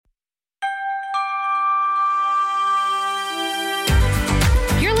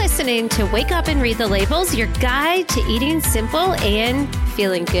listening to Wake Up and Read the Labels, your guide to eating simple and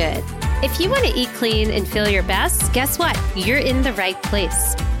feeling good. If you want to eat clean and feel your best, guess what? You're in the right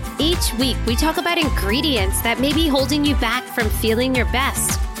place. Each week, we talk about ingredients that may be holding you back from feeling your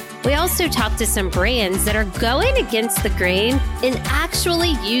best. We also talk to some brands that are going against the grain and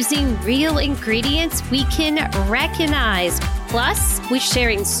actually using real ingredients we can recognize. Plus, we're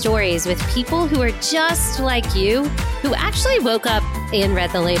sharing stories with people who are just like you, who actually woke up and read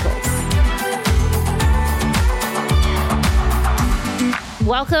the labels.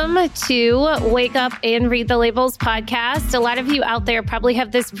 Welcome to Wake Up and Read the Labels podcast. A lot of you out there probably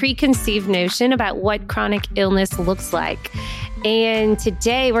have this preconceived notion about what chronic illness looks like. And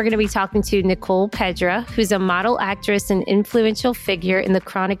today we're going to be talking to Nicole Pedra, who's a model, actress, and influential figure in the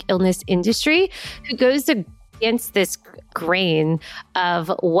chronic illness industry, who goes against this grain of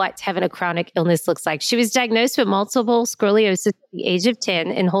what having a chronic illness looks like. She was diagnosed with multiple sclerosis at the age of 10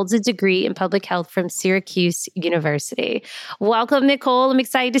 and holds a degree in public health from Syracuse University. Welcome, Nicole. I'm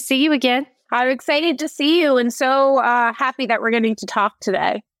excited to see you again. I'm excited to see you and so happy that we're getting to talk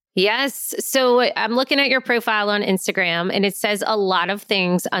today. Yes. So I'm looking at your profile on Instagram and it says a lot of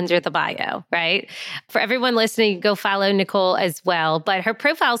things under the bio, right? For everyone listening, go follow Nicole as well. But her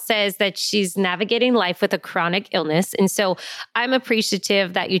profile says that she's navigating life with a chronic illness. And so I'm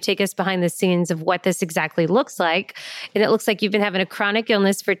appreciative that you take us behind the scenes of what this exactly looks like. And it looks like you've been having a chronic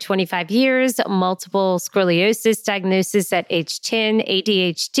illness for 25 years, multiple sclerosis diagnosis at age 10,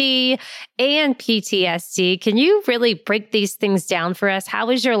 ADHD, and PTSD. Can you really break these things down for us? How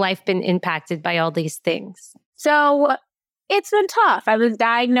has your life been impacted by all these things? So it's been tough. I was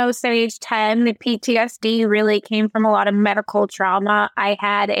diagnosed at age 10. The PTSD really came from a lot of medical trauma. I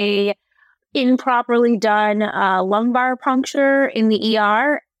had a improperly done lumbar puncture in the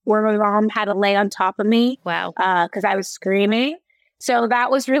ER where my mom had to lay on top of me. Wow. Because I was screaming. So that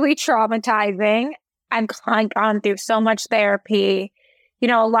was really traumatizing. I've gone through so much therapy. You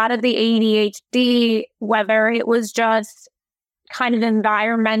know, a lot of the ADHD, whether it was just kind of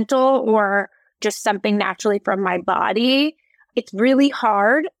environmental or just something naturally from my body, it's really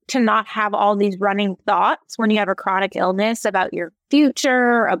hard to not have all these running thoughts when you have a chronic illness about your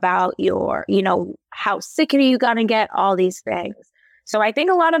future, about your, how sick are you going to get, all these things. So I think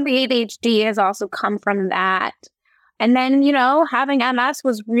a lot of the ADHD has also come from that. And then, having MS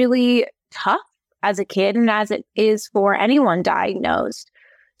was really tough as a kid and as it is for anyone diagnosed.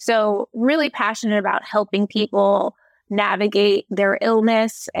 So really passionate about helping people navigate their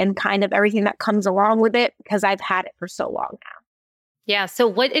illness and kind of everything that comes along with it because I've had it for so long now. Yeah. So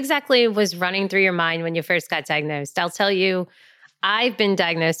what exactly was running through your mind when you first got diagnosed? I'll tell you, I've been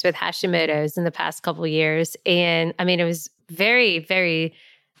diagnosed with Hashimoto's in the past couple of years. And I mean, it was it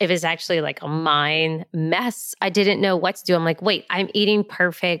was actually like a mind mess. I didn't know what to do. I'm like, wait, I'm eating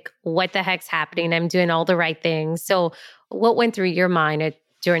perfect. What the heck's happening? I'm doing all the right things. So what went through your mind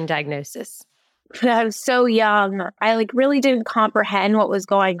during diagnosis? I was so young. I really didn't comprehend what was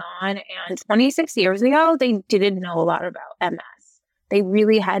going on. And 26 years ago, they didn't know a lot about MS. They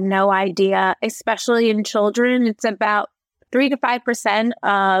really had no idea, especially in children. It's about 3 to 5%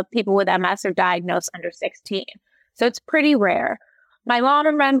 of people with MS are diagnosed under 16. So it's pretty rare. My mom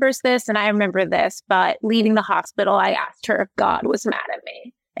remembers this and I remember this, but leaving the hospital, I asked her if God was mad at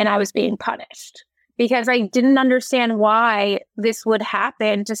me and I was being punished, because I didn't understand why this would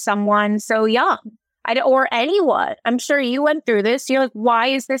happen to someone so young or anyone. I'm sure you went through this. You're like, why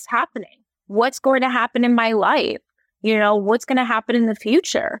is this happening? What's going to happen in my life? What's going to happen in the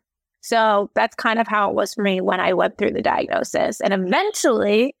future? So that's kind of how it was for me when I went through the diagnosis. And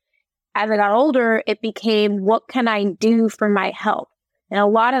eventually, as I got older, it became, what can I do for my health? And a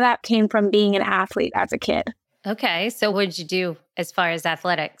lot of that came from being an athlete as a kid. Okay. So what did you do as far as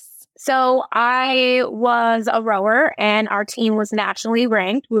athletics? So I was a rower and our team was nationally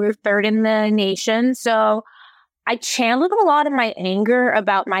ranked. We were third in the nation. So I channeled a lot of my anger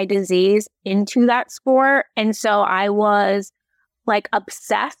about my disease into that sport. And so I was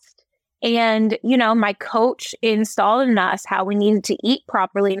obsessed. And, my coach installed in us how we needed to eat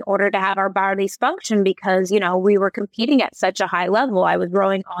properly in order to have our bodies function because, we were competing at such a high level. I was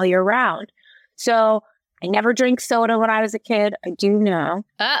rowing all year round. So I never drank soda when I was a kid. I do know.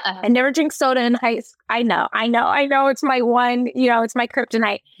 I never drink soda in high school. I know. It's my one, it's my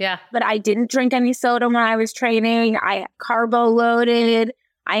kryptonite. Yeah. But I didn't drink any soda when I was training. I carbo loaded.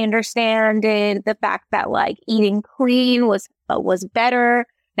 I understand the fact that eating clean was better.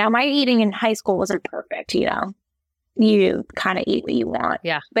 Now my eating in high school wasn't perfect, You kind of eat what you want.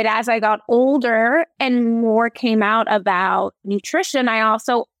 Yeah. But as I got older and more came out about nutrition, I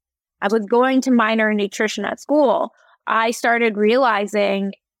was going to minor in nutrition at school. I started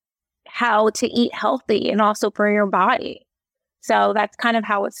realizing how to eat healthy and also for your body. So that's kind of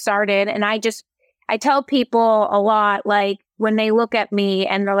how it started. And I tell people a lot, like when they look at me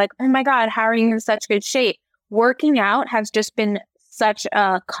and they're like, oh my God, how are you in such good shape? Working out has just been such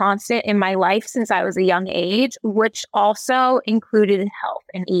a constant in my life since I was a young age, which also included health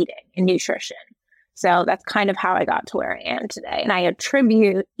and eating and nutrition. So that's kind of how I got to where I am today. And I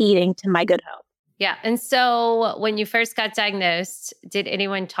attribute eating to my good health. Yeah. And so when you first got diagnosed, did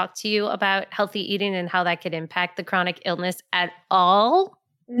anyone talk to you about healthy eating and how that could impact the chronic illness at all?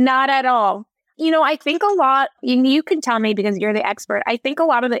 Not at all. I think a lot, and you can tell me because you're the expert, I think a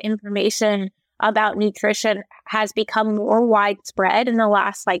lot of the information about nutrition has become more widespread in the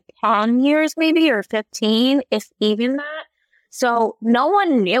last 10 years, maybe, or 15, if even that. So no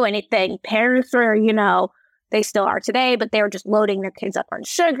one knew anything. Parents were, they still are today, but they were just loading their kids up on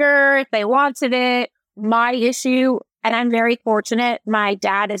sugar if they wanted it. My issue, and I'm very fortunate, my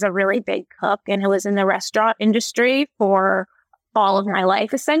dad is a really big cook and he was in the restaurant industry for all of my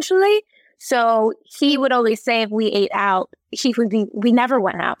life, essentially. So he would always say if we ate out, we never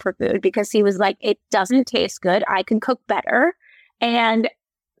went out for food because he was like, it doesn't taste good. I can cook better and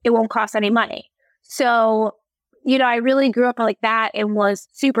it won't cost any money. So, I really grew up like that and was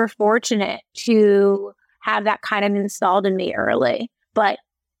super fortunate to have that kind of installed in me early, but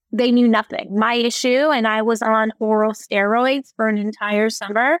they knew nothing. My issue, and I was on oral steroids for an entire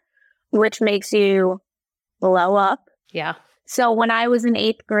summer, which makes you blow up. Yeah. So when I was in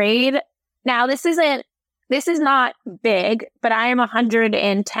 8th grade, now this is not big, but I am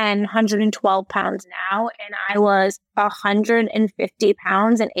 110, 112 pounds now, and I was 150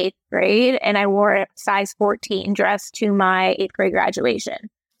 pounds in 8th grade, and I wore a size 14 dress to my 8th grade graduation.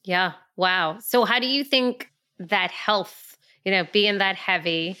 Yeah. Wow. So how do you think that health, being that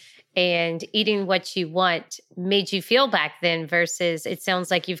heavy and eating what you want made you feel back then versus it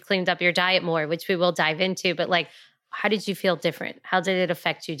sounds like you've cleaned up your diet more, which we will dive into, but how did you feel different? How did it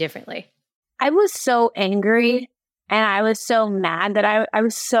affect you differently? I was so angry and I was so mad that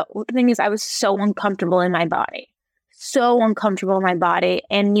the thing is, I was so uncomfortable in my body. So uncomfortable in my body.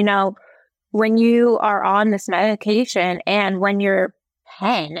 And, when you are on this medication and when you're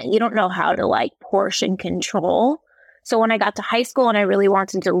 10, you don't know how to portion control. So when I got to high school and I really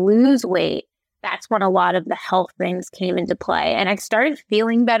wanted to lose weight, that's when a lot of the health things came into play. And I started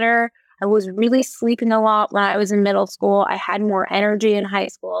feeling better. I was really sleeping a lot when I was in middle school. I had more energy in high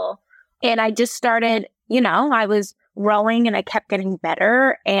school. And I just started, I was rowing and I kept getting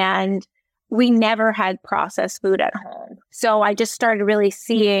better. And we never had processed food at home. So I just started really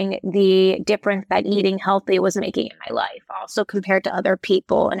seeing the difference that eating healthy was making in my life, also compared to other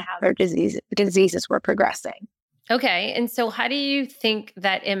people and how their diseases were progressing. Okay. And so how do you think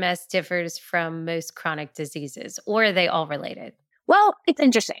that MS differs from most chronic diseases, or are they all related? Well, it's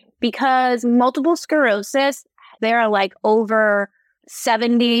interesting because multiple sclerosis, there are over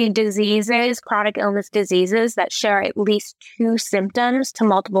 70 diseases, chronic illness diseases that share at least 2 symptoms to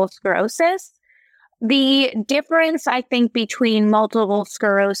multiple sclerosis. The difference, I think, between multiple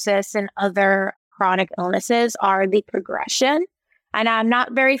sclerosis and other chronic illnesses are the progression. And I'm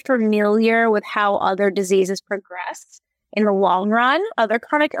not very familiar with how other diseases progress in the long run, other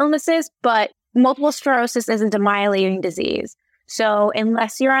chronic illnesses, but multiple sclerosis isn't a demyelinating disease. So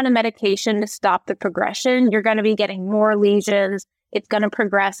unless you're on a medication to stop the progression, you're going to be getting more lesions. It's going to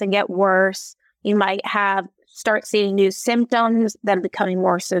progress and get worse. You might start seeing new symptoms, then becoming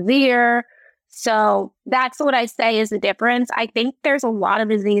more severe. So that's what I say is the difference. I think there's a lot of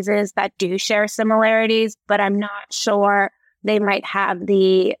diseases that do share similarities, but I'm not sure they might have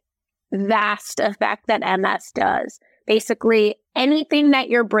the vast effect that MS does. Basically, anything that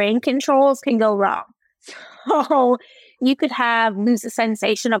your brain controls can go wrong. So you could lose the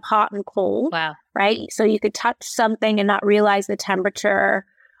sensation of hot and cold. Wow. Right? So you could touch something and not realize the temperature.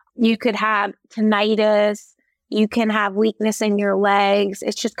 You could have tinnitus. You can have weakness in your legs.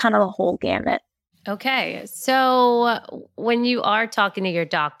 It's just kind of the whole gamut. Okay. So when you are talking to your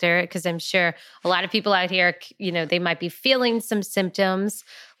doctor, because I'm sure a lot of people out here, they might be feeling some symptoms,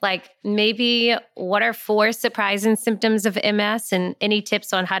 maybe what are 4 surprising symptoms of MS and any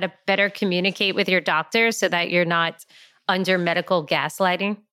tips on how to better communicate with your doctor so that you're not under medical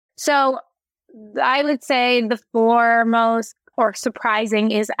gaslighting? So I would say the 4 most surprising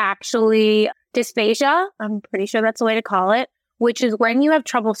is actually dysphagia. I'm pretty sure that's the way to call it, which is when you have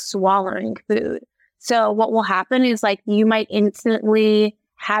trouble swallowing food. So what will happen is you might instantly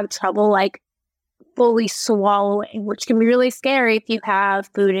have trouble fully swallowing, which can be really scary if you have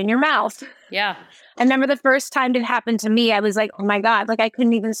food in your mouth. Yeah. I remember the first time it happened to me, I was like, oh my God, I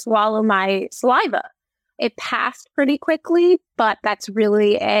couldn't even swallow my saliva. It passed pretty quickly, but that's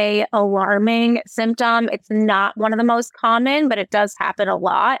really a alarming symptom. It's not one of the most common, but it does happen a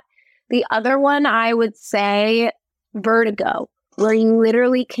lot. The other one, I would say vertigo, where you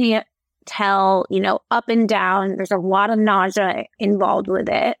literally can't tell, up and down. There's a lot of nausea involved with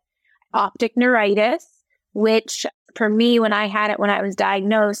it. Optic neuritis, which for me, when I had it, when I was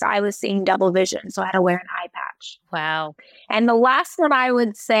diagnosed, I was seeing double vision. So I had to wear an eye patch. Wow. And the last one I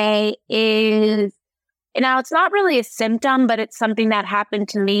would say is, now it's not really a symptom, but it's something that happened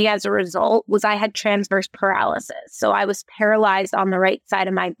to me as a result, was I had transverse paralysis. So I was paralyzed on the right side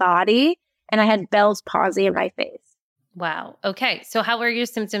of my body and I had Bell's palsy in my face. Wow. Okay. So how are your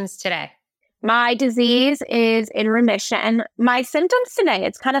symptoms today? My disease is in remission. My symptoms today,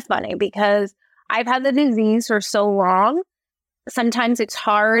 it's kind of funny because I've had the disease for so long. Sometimes it's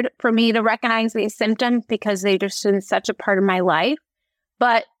hard for me to recognize these symptoms because they've just been such a part of my life.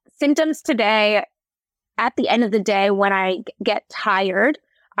 But symptoms today, at the end of the day, when I get tired,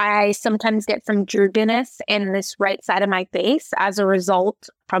 I sometimes get some droopiness in this right side of my face as a result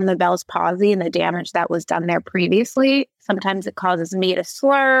from the Bell's palsy and the damage that was done there previously. Sometimes it causes me to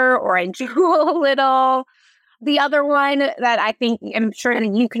slur or I drool a little. The other one that I think I'm sure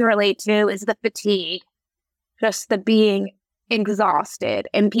that you can relate to is the fatigue, just the being exhausted.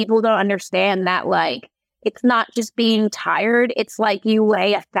 And people don't understand that, like, it's not just being tired. It's like you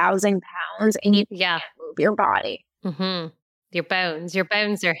weigh 1,000 pounds and you can't move your body. Mm-hmm. Your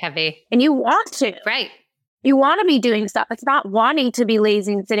bones are heavy. And you want to. Right. You want to be doing stuff. It's not wanting to be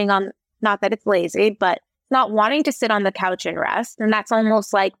lazy and sitting on, not that it's lazy, but not wanting to sit on the couch and rest. And that's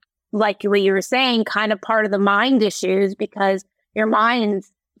almost like what you were saying, kind of part of the mind issues, because your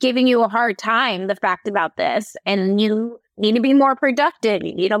mind's giving you a hard time, the fact about this, and you need to be more productive.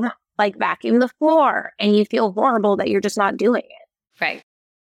 You need to vacuum the floor, and you feel horrible that you're just not doing it. Right.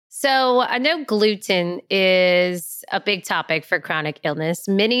 So I know gluten is a big topic for chronic illness.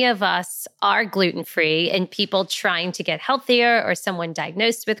 Many of us are gluten-free, and people trying to get healthier or someone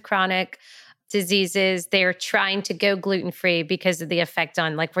diagnosed with chronic diseases, they're trying to go gluten-free because of the effect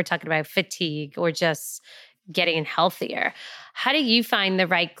on, like we're talking about, fatigue or just getting healthier. How do you find the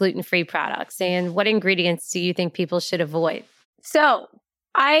right gluten-free products, and what ingredients do you think people should avoid? So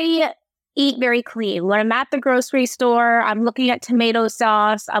I eat very clean. When I'm at the grocery store, I'm looking at tomato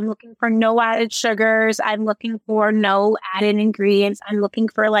sauce. I'm looking for no added sugars. I'm looking for no added ingredients. I'm looking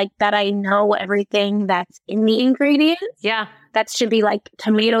for that I know everything that's in the ingredients. Yeah. That should be like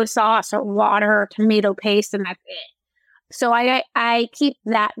tomato sauce or water or tomato paste, and that's it. So I keep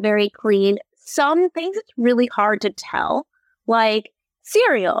that very clean. Some things it's really hard to tell, like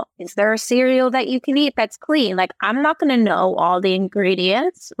cereal. Is there a cereal that you can eat that's clean? I'm not going to know all the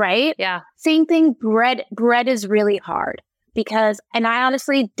ingredients, right? Yeah. Same thing, bread. Bread is really hard and I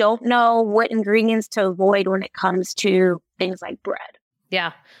honestly don't know what ingredients to avoid when it comes to things like bread.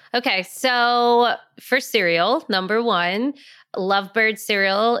 Yeah. Okay. So for cereal, number one, Lovebird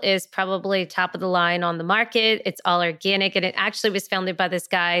cereal is probably top of the line on the market. It's all organic. And it actually was founded by this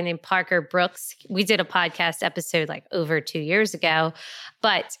guy named Parker Brooks. We did a podcast episode over 2 years ago,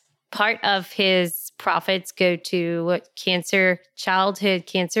 but part of his profits go to childhood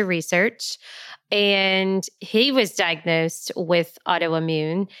cancer research. And he was diagnosed with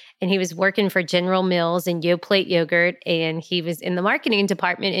autoimmune, and he was working for General Mills and Yoplait yogurt. And he was in the marketing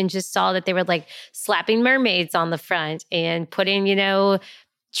department and just saw that they were slapping mermaids on the front and putting,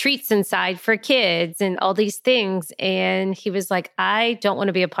 treats inside for kids and all these things. And he was like, I don't want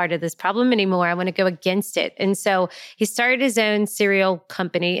to be a part of this problem anymore. I want to go against it. And so he started his own cereal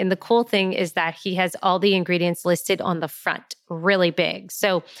company. And the cool thing is that he has all the ingredients listed on the front, really big.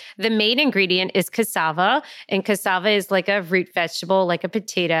 So the main ingredient is cassava, and cassava is like a root vegetable, like a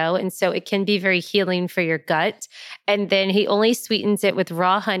potato. And so it can be very healing for your gut. And then he only sweetens it with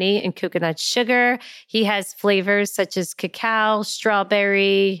raw honey and coconut sugar. He has flavors such as cacao,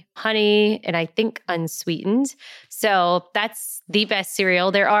 strawberry, honey, and I think unsweetened. So that's the best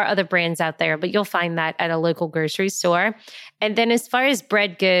cereal. There are other brands out there, but you'll find that at a local grocery store. And then as far as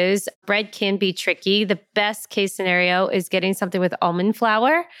bread goes, bread can be tricky. The best case scenario is getting something with almond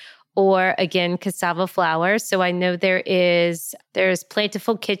flour or, again, cassava flour. So I know there's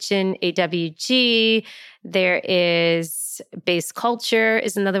Plentiful Kitchen, AWG. There is Base Culture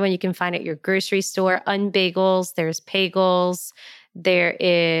is another one you can find at your grocery store. Unbagels. There's Pagels. There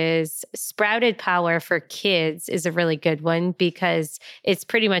is Sprouted Power for kids is a really good one because it's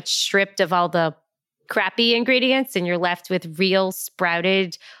pretty much stripped of all the crappy ingredients and you're left with real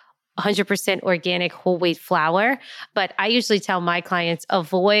sprouted 100% organic whole wheat flour. But I usually tell my clients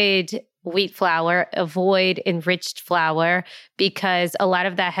avoid wheat flour, avoid enriched flour, because a lot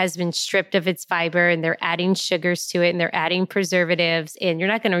of that has been stripped of its fiber and they're adding sugars to it and they're adding preservatives, and you're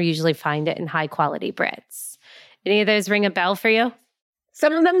not going to usually find it in high quality breads. Any of those ring a bell for you?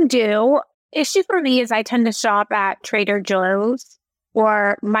 Some of them do. Issue for me is I tend to shop at Trader Joe's,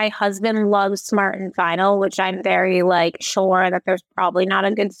 or my husband loves Smart and Final, which I'm very sure that there's probably not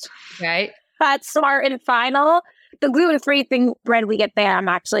a good Right. at Smart and Final. The gluten-free bread we get there, I'm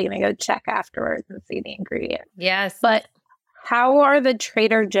actually going to go check afterwards and see the ingredients. Yes. But how are the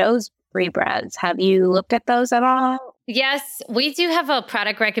Trader Joe's free breads? Have you looked at those at all? Yes, we do have a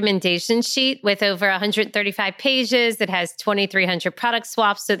product recommendation sheet with over 135 pages. It has 2,300 product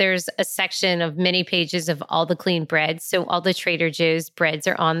swaps. So there's a section of many pages of all the clean breads. So all the Trader Joe's breads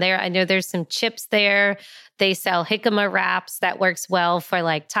are on there. I know there's some chips there. They sell jicama wraps that works well for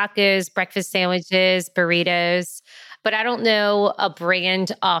tacos, breakfast sandwiches, burritos. But I don't know a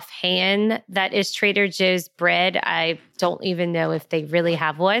brand offhand that is Trader Joe's bread. I don't even know if they really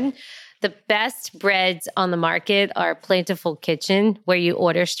have one. The best breads on the market are Plentiful Kitchen, where you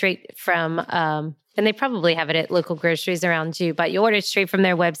order straight from, and they probably have it at local groceries around you, but you order it straight from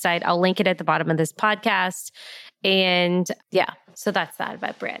their website. I'll link it at the bottom of this podcast. And yeah, so that's that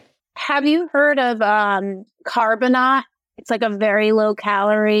about bread. Have you heard of carbonate? It's a very low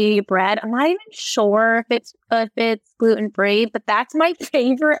calorie bread. I'm not even sure if it's gluten free, but that's my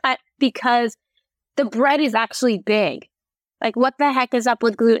favorite because the bread is actually big. What the heck is up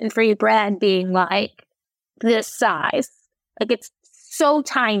with gluten-free bread being this size? It's so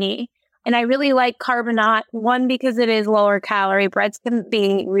tiny. And I really like carbonate, one, because it is lower calorie. Breads can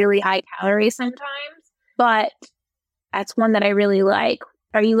be really high calorie sometimes, but that's one that I really like.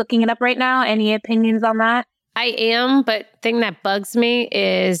 Are you looking it up right now? Any opinions on that? I am, but thing that bugs me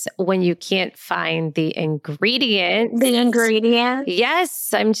is when you can't find the ingredients. The ingredients?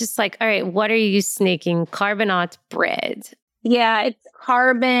 Yes. I'm just all right, what are you sneaking? Carbonate bread. Yeah, it's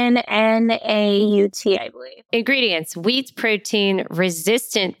carbon NAUT, I believe. Ingredients: wheat protein,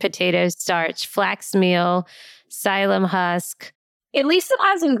 resistant potato starch, flax meal, psyllium husk. At least it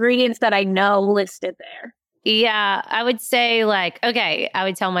has ingredients that I know listed there. Yeah, I would say okay, I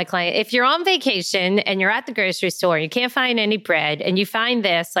would tell my client, if you're on vacation and you're at the grocery store and you can't find any bread and you find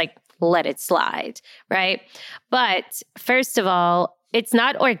this, let it slide, right? But first of all, it's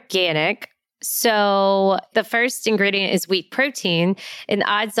not organic. So the first ingredient is wheat protein, and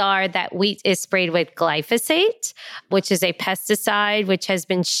odds are that wheat is sprayed with glyphosate, which is a pesticide which has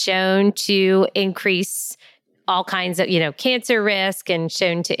been shown to increase all kinds of, cancer risk and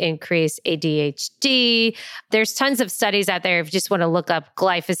shown to increase ADHD. There's tons of studies out there if you just want to look up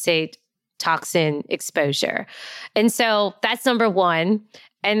glyphosate toxin exposure. And so that's number one.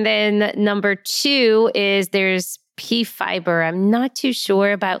 And then number two is there's pea fiber. I'm not too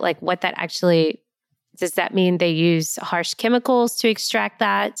sure about what that actually, does that mean they use harsh chemicals to extract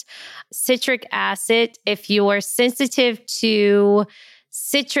that? Citric acid, if you're sensitive to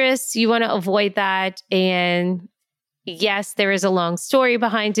citrus, you want to avoid that. And yes, there is a long story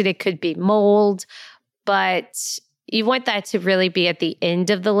behind it. It could be mold, but you want that to really be at the end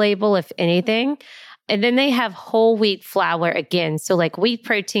of the label, if anything. And then they have whole wheat flour again. So wheat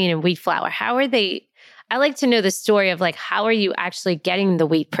protein and wheat flour. How are they? I like to know the story of how are you actually getting the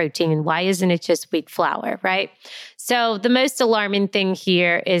wheat protein and why isn't it just wheat flour, right? So the most alarming thing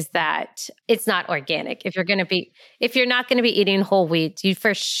here is that it's not organic. If you're not going to be eating whole wheat, you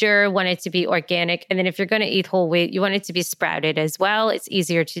for sure want it to be organic. And then if you're going to eat whole wheat, you want it to be sprouted as well. It's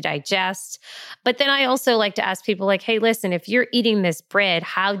easier to digest. But then I also like to ask people hey, listen, if you're eating this bread,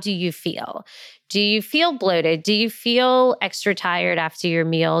 how do you feel? Do you feel bloated? Do you feel extra tired after your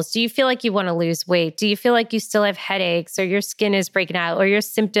meals? Do you feel like you want to lose weight? Do you feel like you still have headaches or your skin is breaking out or your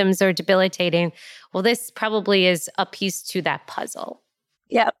symptoms are debilitating? Well, this probably is a piece to that puzzle.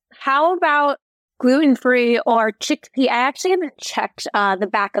 Yeah. How about gluten-free or chickpea? I actually haven't checked the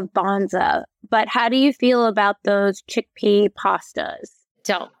back of Bonza, but how do you feel about those chickpea pastas?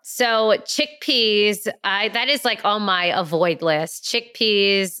 Don't. So chickpeas, that is on my avoid list.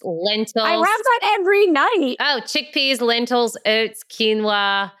 Chickpeas, lentils. I have that every night. Oh, chickpeas, lentils, oats,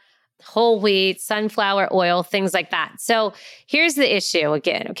 quinoa, whole wheat, sunflower oil, things like that. So here's the issue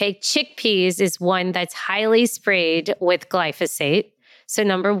again, okay? Chickpeas is one that's highly sprayed with glyphosate. So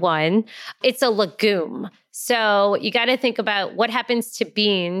number one, it's a legume. So you got to think about what happens to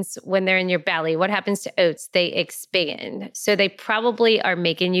beans when they're in your belly. What happens to oats? They expand. So they probably are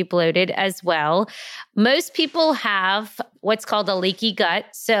making you bloated as well. Most people have what's called a leaky gut.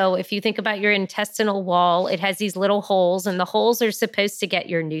 So if you think about your intestinal wall, it has these little holes, and the holes are supposed to get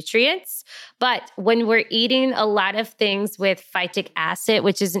your nutrients. But when we're eating a lot of things with phytic acid,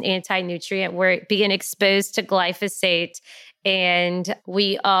 which is an anti-nutrient, we're being exposed to glyphosate, and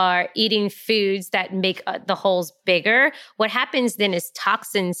we are eating foods that make the holes bigger. What happens then is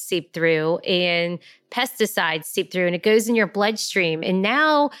toxins seep through and pesticides seep through, and it goes in your bloodstream. And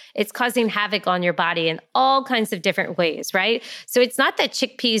now it's causing havoc on your body in all kinds of different ways, right? So it's not that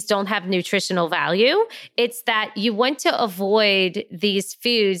chickpeas don't have nutritional value. It's that you want to avoid these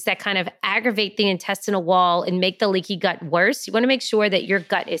foods that kind of aggravate the intestinal wall and make the leaky gut worse. You want to make sure that your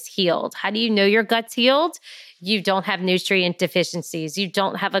gut is healed. How do you know your gut's healed? You don't have nutrient deficiencies. You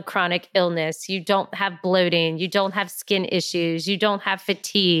don't have a chronic illness. You don't have bloating. You don't have skin issues. You don't have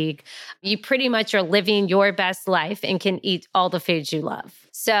fatigue. You pretty much are living your best life and can eat all the foods you love.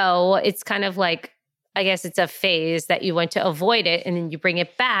 So it's kind of like, I guess it's a phase that you want to avoid it, and then you bring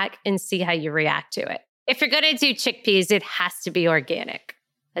it back and see how you react to it. If you're going to do chickpeas, it has to be organic.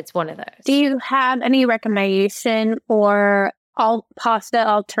 That's one of those. Do you have any recommendation for all pasta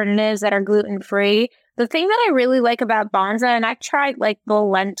alternatives that are gluten-free? The thing that I really like about Bonza, and I tried like the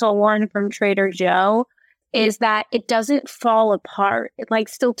lentil one from Trader Joe, is that it doesn't fall apart. It like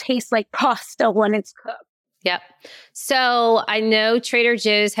still tastes like pasta when it's cooked. Yep. So I know Trader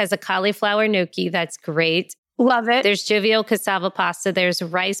Joe's has a cauliflower gnocchi. That's great. Love it. There's jovial cassava pasta. There's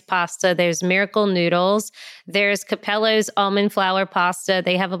rice pasta. There's miracle noodles. There's Capello's almond flour pasta.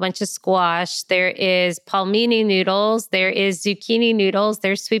 They have a bunch of squash. There is palmini noodles. There is zucchini noodles.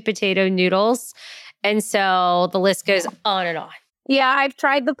 There's sweet potato noodles. And so the list goes on and on. Yeah, I've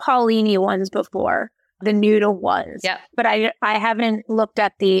tried the Paulini ones before, the noodle ones. Yep. But I haven't looked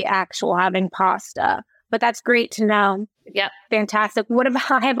at the actual having pasta. But that's great to know. Yep. Fantastic. What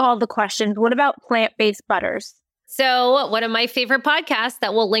about, I have all the questions. What about plant-based butters? So one of my favorite podcasts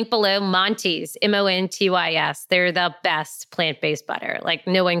that we'll link below, Monty's, Montys. They're the best plant-based butter. Like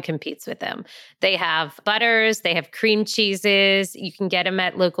no one competes with them. They have butters. They have cream cheeses. You can get them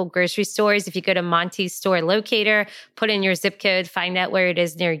at local grocery stores. If you go to Monty's store locator, put in your zip code, find out where it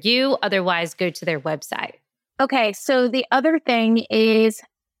is near you. Otherwise, go to their website. Okay. So the other thing is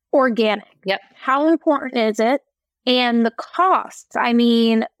organic. Yep. How important is it? And the costs. I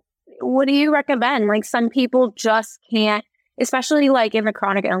mean, what do you recommend? Like some people just can't, especially like in the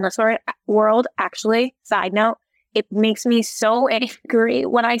chronic illness world, actually, side note, it makes me so angry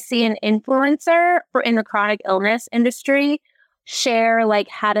when I see an influencer in the chronic illness industry share like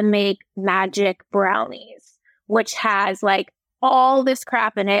how to make magic brownies, which has like all this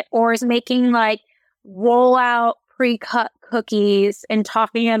crap in it, or is making like roll out pre-cut cookies and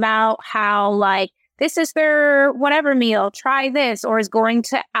talking about how like, this is their whatever meal, try this, or is going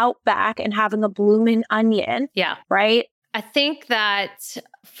to Outback and having a bloomin' onion. Yeah. Right? I think that,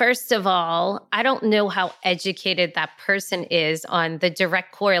 first of all, I don't know how educated that person is on the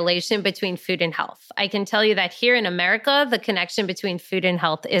direct correlation between food and health. I can tell you that here in America, the connection between food and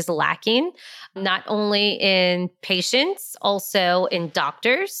health is lacking, not only in patients, also in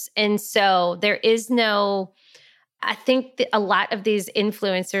doctors. And so there is no... I think a lot of these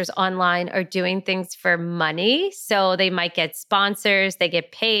influencers online are doing things for money. So they might get sponsors, they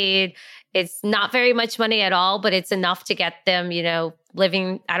get paid. It's not very much money at all, but it's enough to get them,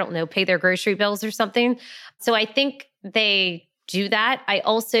 living, I don't know, pay their grocery bills or something. So I think they do that. I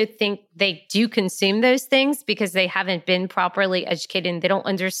also think they do consume those things because they haven't been properly educated and they don't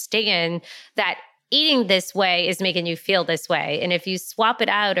understand that eating this way is making you feel this way. And if you swap it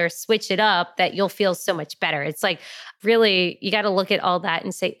out or switch it up, that you'll feel so much better. It's like, really, you got to look at all that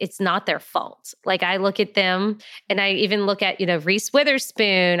and say, it's not their fault. Like I look at them and I even look at, Reese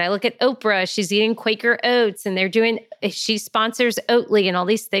Witherspoon. I look at Oprah. She's eating Quaker oats and she sponsors Oatly and all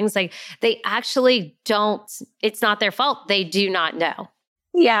these things. Like they actually don't, it's not their fault. They do not know.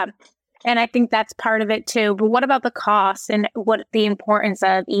 Yeah. And I think that's part of it too. But what about the cost and what the importance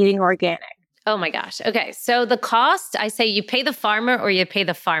of eating organic? Oh my gosh. Okay. So the cost, I say you pay the farmer or you pay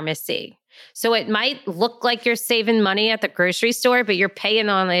the pharmacy. So it might look like you're saving money at the grocery store, but you're paying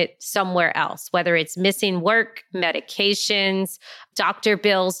on it somewhere else, whether it's missing work, medications, doctor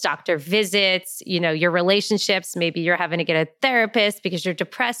bills, doctor visits, your relationships. Maybe you're having to get a therapist because you're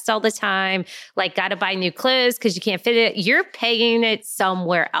depressed all the time, like got to buy new clothes because you can't fit it. You're paying it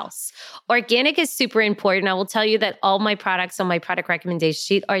somewhere else. Organic is super important. I will tell you that all my products on my product recommendation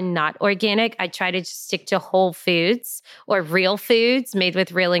sheet are not organic. I try to just stick to whole foods or real foods made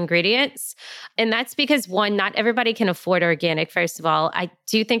with real ingredients. benefits. And that's because, one, not everybody can afford organic, first of all. I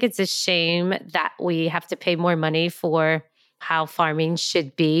do think it's a shame that we have to pay more money for how farming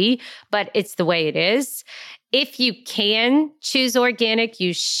should be, but it's the way it is. If you can choose organic,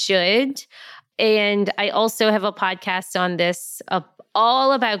 you should. And I also have a podcast on this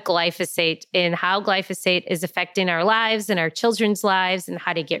all about glyphosate and how glyphosate is affecting our lives and our children's lives and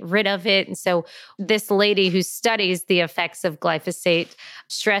how to get rid of it. And so this lady who studies the effects of glyphosate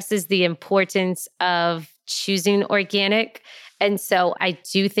stresses the importance of choosing organic. And so I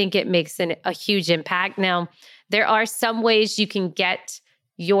do think it makes a huge impact. Now, there are some ways you can get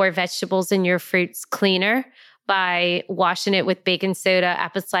your vegetables and your fruits cleaner by washing it with baking soda,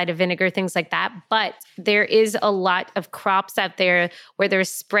 apple cider vinegar, things like that. But there is a lot of crops out there where they're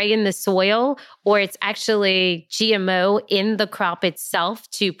spraying the soil, or it's actually GMO in the crop itself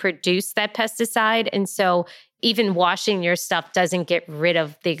to produce that pesticide. And so even washing your stuff doesn't get rid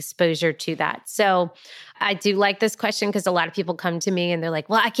of the exposure to that. So I do like this question because a lot of people come to me and they're like,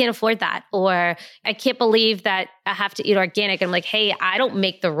 well, I can't afford that. Or I can't believe that I have to eat organic. And I'm like, hey, I don't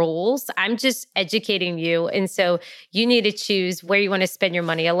make the rules. I'm just educating you. And so you need to choose where you want to spend your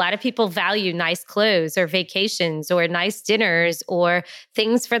money. A lot of people value nice clothes or vacations or nice dinners or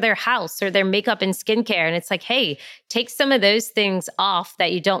things for their house or their makeup and skincare. And it's like, hey, take some of those things off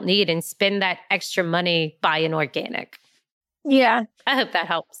that you don't need and spend that extra money buying organic. Yeah. I hope that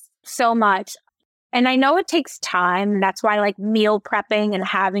helps. So much. And I know it takes time. That's why like meal prepping and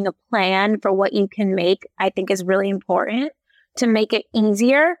having a plan for what you can make, I think is really important to make it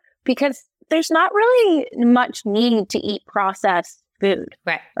easier, because there's not really much need to eat processed food,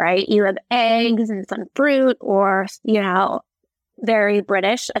 right? You have eggs and some fruit or, very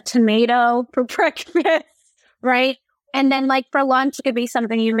British, a tomato for breakfast, right? And then like for lunch, it could be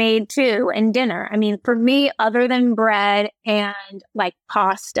something you made too, and dinner. I mean, for me, other than bread and like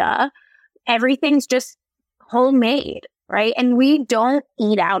pasta, everything's just homemade, right? And we don't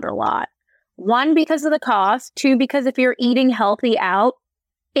eat out a lot. One, because of the cost. Two, because if you're eating healthy out,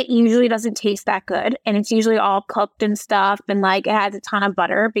 it usually doesn't taste that good. And it's usually all cooked and stuff. And like it has a ton of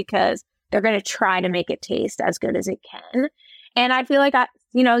butter because they're going to try to make it taste as good as it can. And I feel like,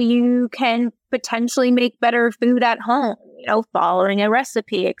 you can potentially make better food at home, following a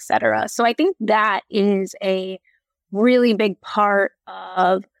recipe, etc. So I think that is a really big part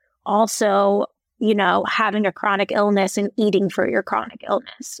of also, having a chronic illness and eating for your chronic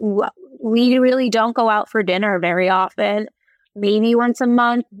illness. We really don't go out for dinner very often. Maybe once a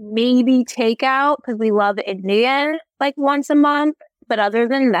month, maybe takeout because we love Indian like once a month. But other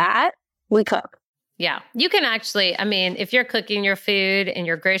than that, we cook. Yeah, you can actually, if you're cooking your food and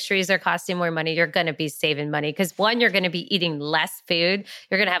your groceries are costing more money, you're going to be saving money because one, you're going to be eating less food.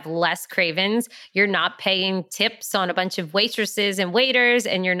 You're going to have less cravings. You're not paying tips on a bunch of waitresses and waiters,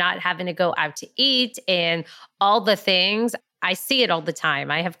 and you're not having to go out to eat and all the things. I see it all the time.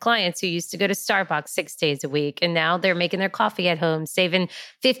 I have clients who used to go to Starbucks 6 days a week, and now they're making their coffee at home, saving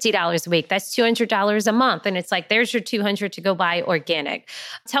 $50 a week. That's $200 a month. And it's like, there's your $200 to go buy organic.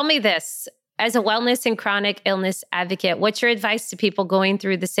 Tell me this. As a wellness and chronic illness advocate, what's your advice to people going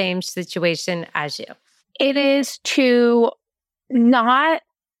through the same situation as you? It is to not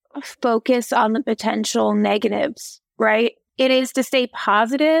focus on the potential negatives, right? It is to stay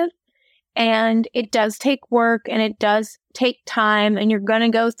positive, and it does take work and it does take time, and you're going to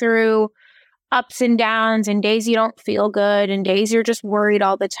go through ups and downs and days you don't feel good and days you're just worried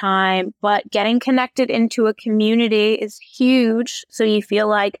all the time. But getting connected into a community is huge. So you feel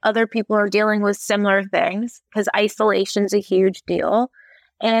like other people are dealing with similar things, because isolation is a huge deal.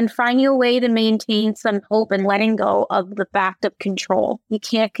 And finding a way to maintain some hope and letting go of the fact of control. You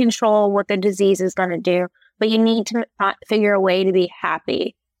can't control what the disease is going to do, but you need to figure a way to be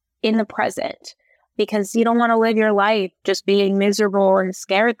happy in the present, because you don't want to live your life just being miserable and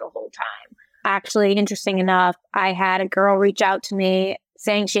scared the whole time. Actually, interesting enough, I had a girl reach out to me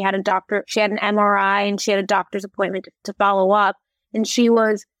saying she had an MRI and she had a doctor's appointment to follow up. And she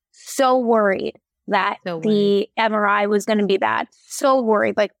was so worried that the MRI was going to be bad. So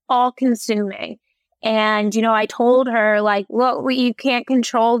worried, like all consuming. And, I told her like, look, you can't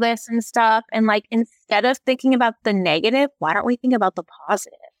control this and stuff. And like, instead of thinking about the negative, why don't we think about the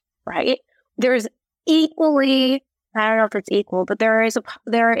positive, right? There's equally, I don't know if it's equal, but there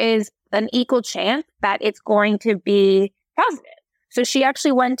is an equal chance that it's going to be positive. So she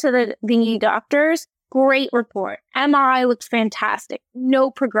actually went to the doctors. Great report. MRI looked fantastic.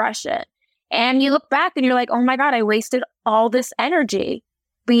 No progression. And you look back and you're like, oh my God, I wasted all this energy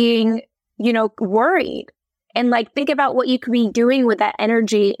being, worried. And like, think about what you could be doing with that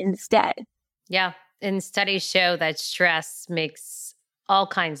energy instead. Yeah. And studies show that stress makes all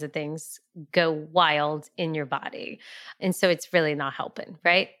kinds of things go wild in your body. And so it's really not helping,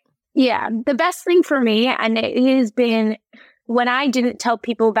 right? Yeah. The best thing for me, and it has been when I didn't tell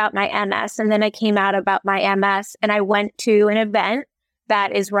people about my MS, and then I came out about my MS, and I went to an event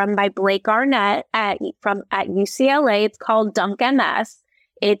that is run by Blake Arnett at UCLA. It's called Dunk MS.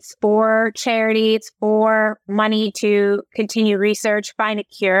 It's for charity. It's for money to continue research, find a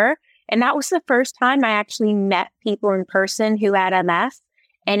cure. And that was the first time I actually met people in person who had MS.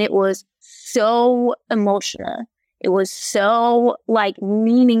 And it was so emotional. It was so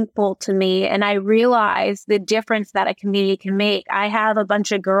meaningful to me. And I realized the difference that a community can make. I have a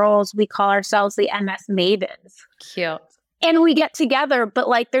bunch of girls. We call ourselves the MS Mavens. Cute. And we get together, but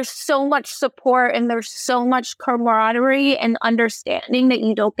there's so much support and there's so much camaraderie and understanding that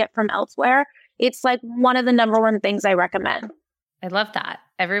you don't get from elsewhere. It's one of the number one things I recommend. I love that.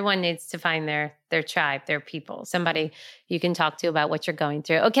 Everyone needs to find their tribe, their people, somebody you can talk to about what you're going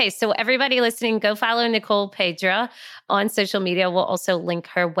through. Okay, so everybody listening, go follow Nicole Pedra on social media. We'll also link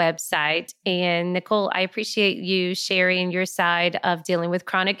her website. And Nicole, I appreciate you sharing your side of dealing with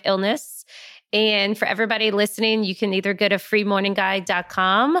chronic illness. And for everybody listening, you can either go to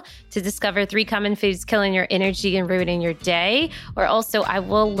freemorningguide.com to discover 3 common foods killing your energy and ruining your day. Or also, I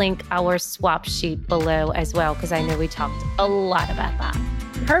will link our swap sheet below as well, because I know we talked a lot about that.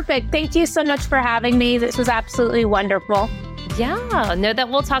 Perfect. Thank you so much for having me. This was absolutely wonderful. Yeah. Know that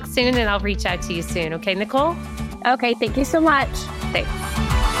we'll talk soon, and I'll reach out to you soon. Okay, Nicole? Okay. Thank you so much. Thanks.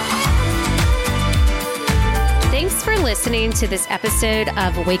 Thanks for listening to this episode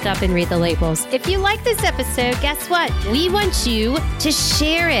of Wake Up and Read the Labels. If you like this episode, guess what? We want you to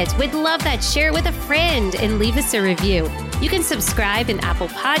share it. We'd love that. Share it with a friend and leave us a review. You can subscribe in Apple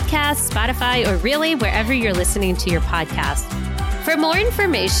Podcasts, Spotify, or really wherever you're listening to your podcast. For more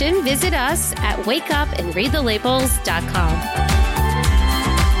information, visit us at wakeupandreadthelabels.com.